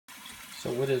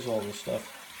So what is all this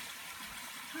stuff?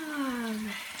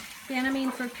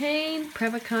 Banamine for pain,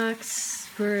 Previcox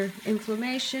for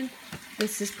inflammation.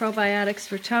 This is probiotics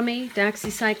for tummy,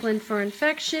 doxycycline for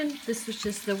infection. This was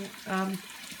just the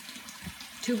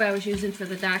tube I was using for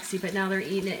the doxy, but now they're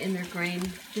eating it in their grain.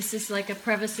 This is like a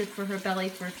Prevacid for her belly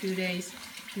for a few days.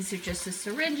 These are just the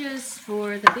syringes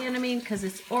for the Banamine because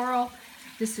it's oral.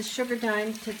 This is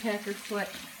Sugardyne to attack her foot.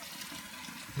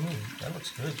 That looks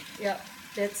good. Yep,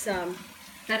 that's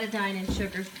betadine and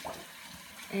sugar.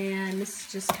 And this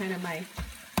is just kind of my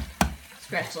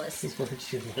scratch list. And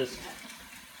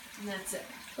that's it.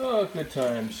 Oh, good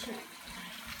times.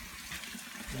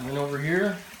 And then over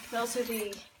here. Those are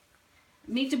the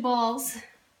meatballs,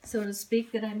 so to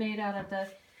speak, that I made out of the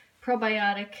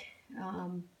probiotic.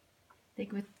 They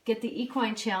would get the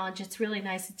equine challenge. It's really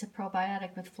nice. It's a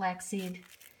probiotic with flaxseed,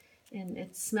 and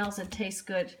it smells and tastes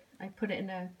good. I put it in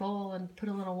a bowl and put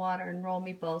a little water and roll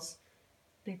meatballs.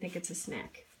 They think it's a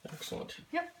snack. Excellent.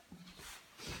 Yep.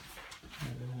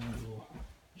 And then we'll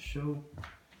show.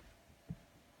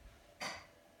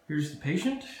 Here's the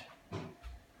patient.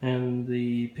 And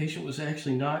the patient was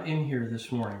actually not in here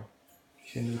this morning.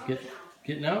 She ended up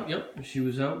getting out. Yep, she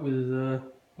was out with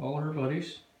all her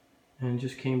buddies and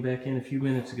just came back in a few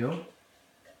minutes ago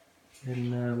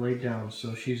and laid down.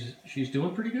 So she's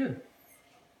doing pretty good.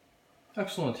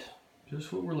 Excellent.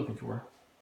 Just what we're looking for.